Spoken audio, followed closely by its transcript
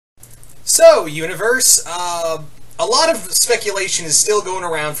So, Universe, a lot of speculation is still going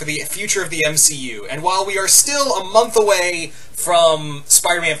around for the future of the MCU, and while we are still a month away from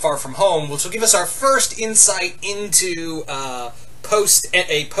Spider-Man Far From Home, which will give us our first insight into a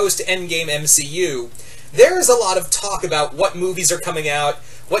post-Endgame MCU, there is a lot of talk about what movies are coming out,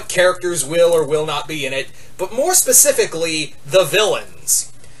 what characters will or will not be in it, but more specifically, the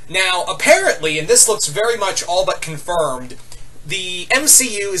villains. Now, apparently, and this looks very much all but confirmed, the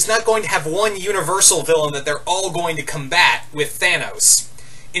MCU is not going to have one universal villain that they're all going to combat with Thanos.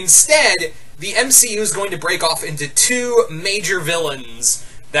 Instead, the MCU is going to break off into two major villains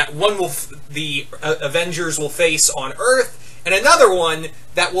that the Avengers will face on Earth, and another one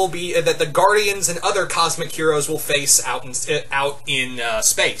that will be that the Guardians and other cosmic heroes will face out in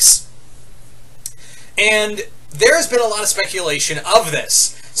space. And there has been a lot of speculation of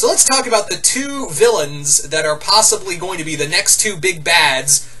this. So let's talk about the two villains that are possibly going to be the next two big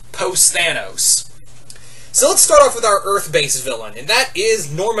bads post-Thanos. So let's start off with our Earth-based villain, and that is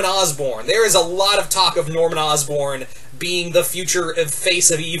Norman Osborn. There is a lot of talk of Norman Osborn being the future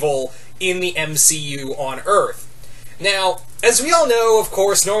face of evil in the MCU on Earth. Now, as we all know, of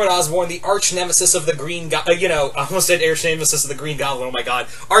course, Norman Osborn, the arch-nemesis of the Green Goblin, I almost said arch-nemesis of the Green Goblin, oh my god,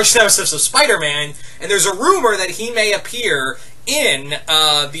 arch-nemesis of Spider-Man, and there's a rumor that he may appear in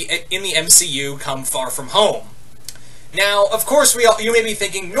the MCU come Far From Home. Now, of course, you may be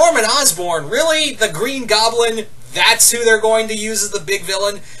thinking, Norman Osborn, really? The Green Goblin? That's who they're going to use as the big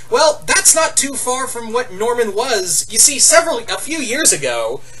villain? Well, that's not too far from what Norman was. You see, a few years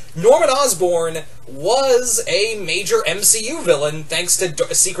ago, Norman Osborn was a major MCU villain thanks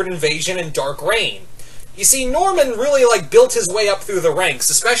to Secret Invasion and Dark Reign. You see, Norman really, built his way up through the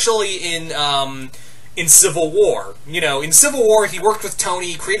ranks, especially in Civil War. In Civil War, he worked with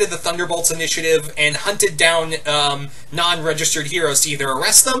Tony, created the Thunderbolts Initiative, and hunted down non-registered heroes to either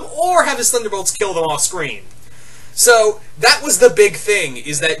arrest them or have his Thunderbolts kill them off screen. So, that was the big thing,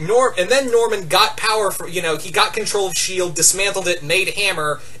 is that and then Norman got power he got control of S.H.I.E.L.D., dismantled it, made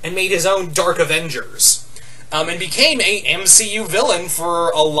Hammer, and made his own Dark Avengers. And became a MCU villain for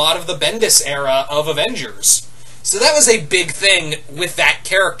a lot of the Bendis era of Avengers. So that was a big thing with that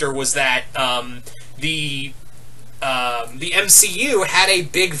character, was that, the MCU had a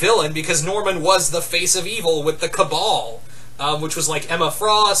big villain because Norman was the face of evil with the Cabal, which was like Emma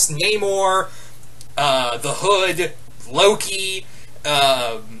Frost, Namor, the Hood, Loki,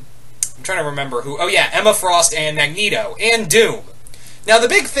 I'm trying to remember who, Emma Frost and Magneto, and Doom. Now the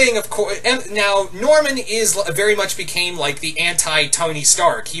big thing, of course, now Norman very much became like the anti-Tony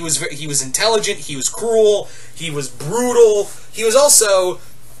Stark. He was intelligent, he was cruel, he was brutal, he was also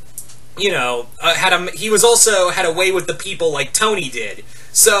had a way with the people like Tony did.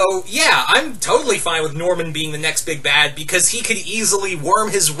 So, yeah, I'm totally fine with Norman being the next big bad because he could easily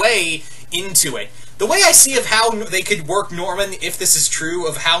worm his way into it. The way I see of how they could work Norman, if this is true,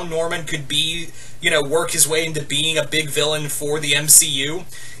 of how Norman could be, work his way into being a big villain for the MCU,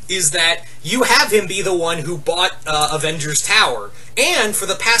 is that you have him be the one who bought Avengers Tower. And for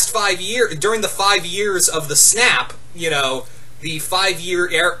the past 5 years, during the 5 years of the snap, the 5-year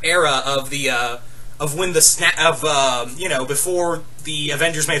era of when the snap before the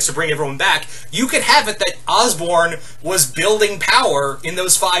Avengers managed to bring everyone back, you could have it that Osborn was building power in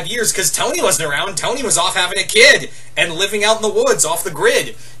those 5 years because Tony wasn't around. Tony was off having a kid and living out in the woods off the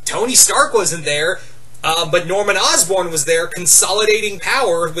grid. Tony Stark wasn't there, but Norman Osborn was there consolidating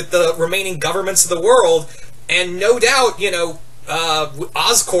power with the remaining governments of the world, and no doubt,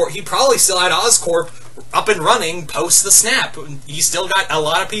 Oscorp, he probably still had Oscorp up and running post the snap. He still got a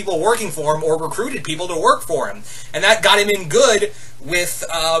lot of people working for him or recruited people to work for him. And that got him in good with,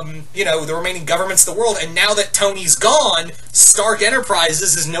 the remaining governments of the world. And now that Tony's gone, Stark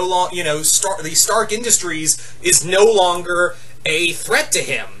Enterprises is no longer, the Stark Industries is no longer a threat to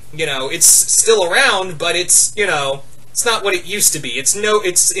him. It's still around, but it's not what it used to be.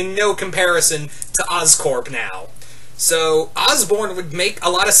 It's in no comparison to Oscorp now. So, Osborn would make a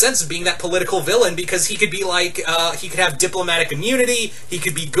lot of sense of being that political villain because he could be he could have diplomatic immunity, he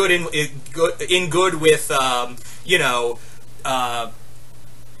could be good with,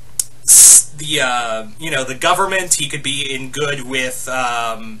 the government, he could be in good with,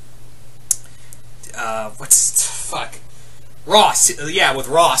 Ross, yeah, with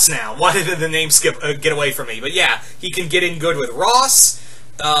Ross now. Why did the name get away from me? But yeah, he can get in good with Ross,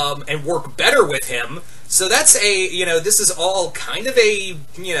 and work better with him. So that's this is all kind of a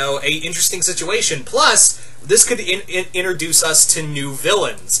interesting situation. Plus, this could introduce us to new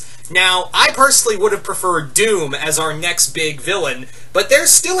villains. Now, I personally would have preferred Doom as our next big villain, but there's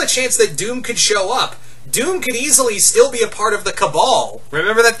still a chance that Doom could show up. Doom could easily still be a part of the Cabal.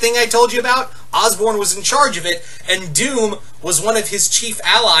 Remember that thing I told you about? Osborn was in charge of it, and Doom was one of his chief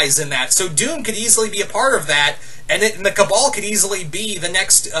allies in that. So Doom could easily be a part of that, and the Cabal could easily be the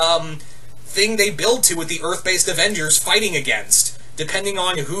next thing they build to with the Earth-based Avengers fighting against, depending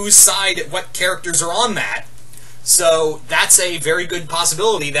on whose side, what characters are on that. So that's a very good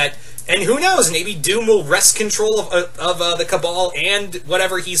possibility that, and who knows, maybe Doom will wrest control of the Cabal and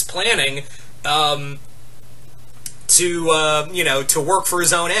whatever he's planning to work for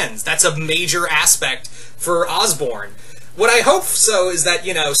his own ends. That's a major aspect for Osborn. What I hope so is that,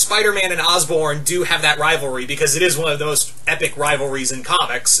 Spider-Man and Osborn do have that rivalry, because it is one of the most epic rivalries in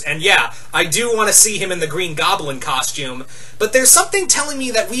comics. And yeah, I do want to see him in the Green Goblin costume, but there's something telling me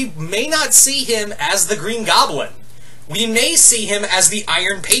that we may not see him as the Green Goblin. We may see him as the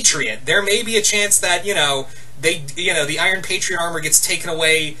Iron Patriot. There may be a chance that, the Iron Patriot armor gets taken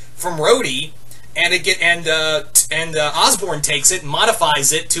away from Rhodey, and Osborn takes it and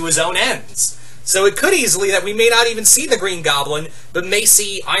modifies it to his own ends. So it could easily that we may not even see the Green Goblin, but may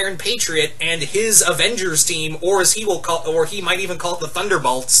see Iron Patriot and his Avengers team, or as he will call, or he might even call it the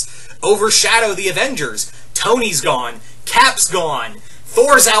Thunderbolts, overshadow the Avengers. Tony's gone, Cap's gone,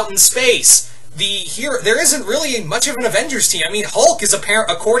 Thor's out in space. There isn't really much of an Avengers team. I mean, Hulk is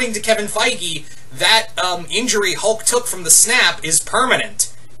according to Kevin Feige, that injury Hulk took from the snap is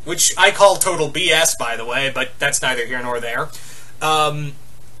permanent, which I call total BS, by the way, but that's neither here nor there.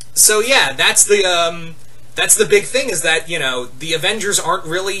 So yeah, that's the big thing, is that, the Avengers aren't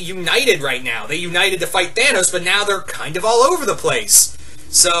really united right now. They united to fight Thanos, but now they're kind of all over the place.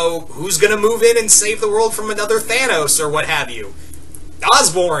 So who's gonna move in and save the world from another Thanos, or what have you?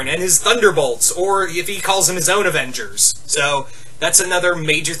 Osborn and his Thunderbolts, or if he calls them his own Avengers. So that's another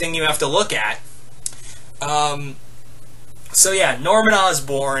major thing you have to look at. So yeah, Norman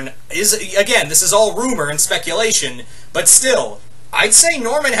Osborn is, again, this is all rumor and speculation, but still, I'd say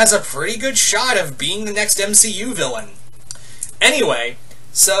Norman has a pretty good shot of being the next MCU villain. Anyway,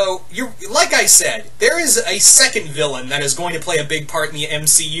 so, like I said, there is a second villain that is going to play a big part in the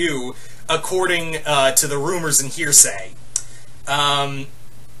MCU, according to the rumors and hearsay. And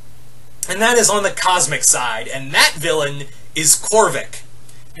that is on the cosmic side, and that villain is Korvac.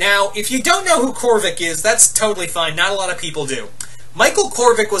 Now, if you don't know who Korvac is, that's totally fine. Not a lot of people do. Michael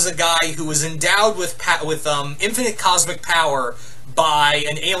Korvac was a guy who was endowed with infinite cosmic power by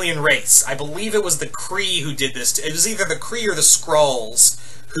an alien race. I believe it was the Kree who did this. It was either the Kree or the Skrulls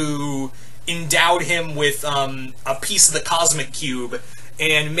who endowed him with a piece of the cosmic cube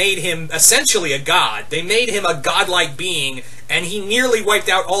and made him essentially a god. They made him a godlike being, and he nearly wiped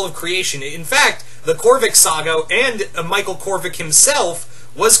out all of creation. In fact, the Korvac saga and Michael Korvac himself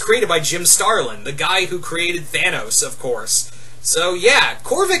was created by Jim Starlin, the guy who created Thanos, of course. So yeah,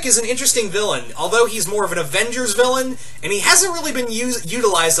 Korvac is an interesting villain, although he's more of an Avengers villain, and he hasn't really been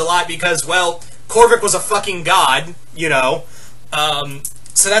utilized a lot because, well, Korvac was a fucking god,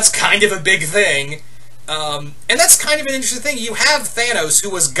 so that's kind of a big thing. And that's kind of an interesting thing. You have Thanos, who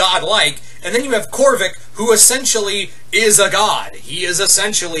was godlike, and then you have Korvac, who essentially is a god. He is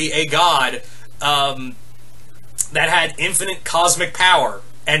essentially a god that had infinite cosmic power,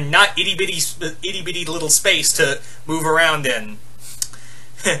 and not itty-bitty little space to move around in.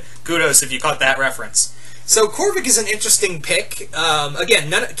 Kudos if you caught that reference. So Korvac is an interesting pick.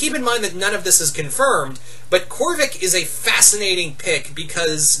 Again, keep in mind that none of this is confirmed, but Korvac is a fascinating pick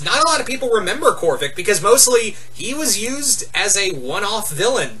because not a lot of people remember Korvac, because mostly he was used as a one-off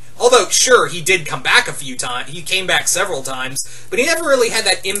villain. Although, sure, he did come back a few times. He came back several times, but he never really had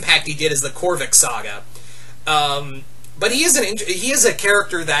that impact he did as the Korvac saga. But he is a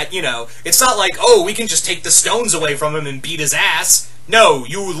character that, it's not like, oh, we can just take the stones away from him and beat his ass. No,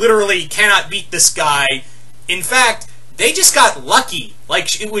 you literally cannot beat this guy. In fact, they just got lucky.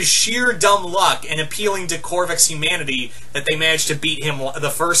 Like, it was sheer dumb luck and appealing to Korvac's humanity that they managed to beat him the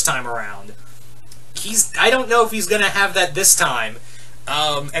first time around. I don't know if he's gonna have that this time.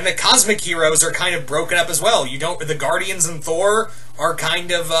 And the cosmic heroes are kind of broken up as well. The Guardians and Thor are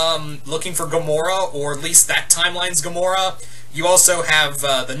kind of looking for Gamora, or at least that timeline's Gamora. You also have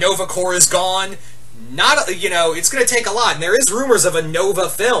the Nova Corps is gone. It's going to take a lot, and there is rumors of a Nova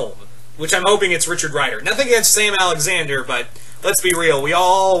film, which I'm hoping it's Richard Rider. Nothing against Sam Alexander, but let's be real, we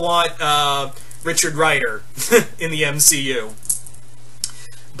all want Richard Rider in the MCU.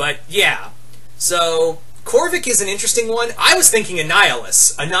 But yeah, so Korvac is an interesting one. I was thinking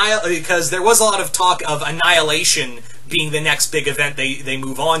Annihilus, because there was a lot of talk of Annihilation being the next big event they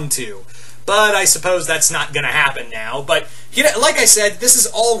move on to. But I suppose that's not going to happen now. But, like I said, this is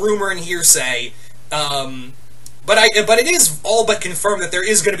all rumor and hearsay. But it is all but confirmed that there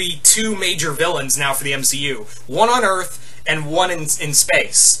is going to be two major villains now for the MCU. One on Earth and one in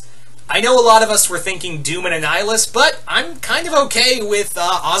space. I know a lot of us were thinking Doom and Annihilus, but I'm kind of okay with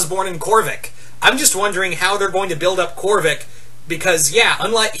Osborn and Korvac. I'm just wondering how they're going to build up Korvac, because, yeah,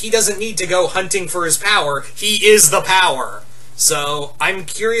 unlike he doesn't need to go hunting for his power, he is the power. So I'm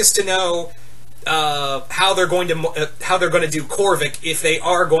curious to know how they're going to do Korvac if they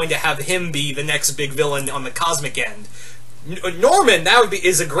are going to have him be the next big villain on the cosmic end. Norman,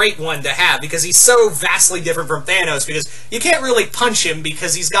 is a great one to have, because he's so vastly different from Thanos, because you can't really punch him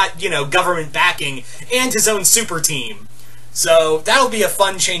because he's got, government backing and his own super team. So that'll be a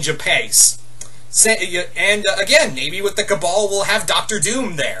fun change of pace. And again, maybe with the Cabal we'll have Doctor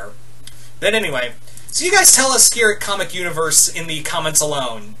Doom there. But anyway, so you guys tell us here at Comic Universe in the comments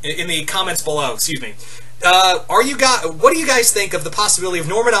below, excuse me. What do you guys think of the possibility of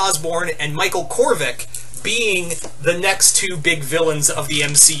Norman Osborn and Michael Korvac being the next two big villains of the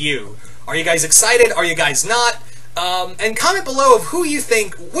MCU? Are you guys excited? Are you guys not? And comment below of who you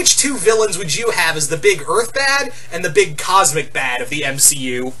think, which two villains would you have as the big Earth bad and the big cosmic bad of the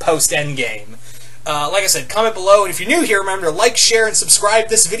MCU post-Endgame? Like I said, comment below, and if you're new here, remember to like, share, and subscribe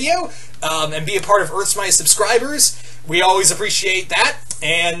this video, and be a part of Earth's Mightiest Subscribers. We always appreciate that,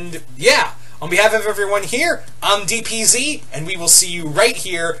 and yeah, on behalf of everyone here, I'm DPZ, and we will see you right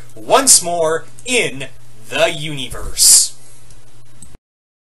here once more in the universe.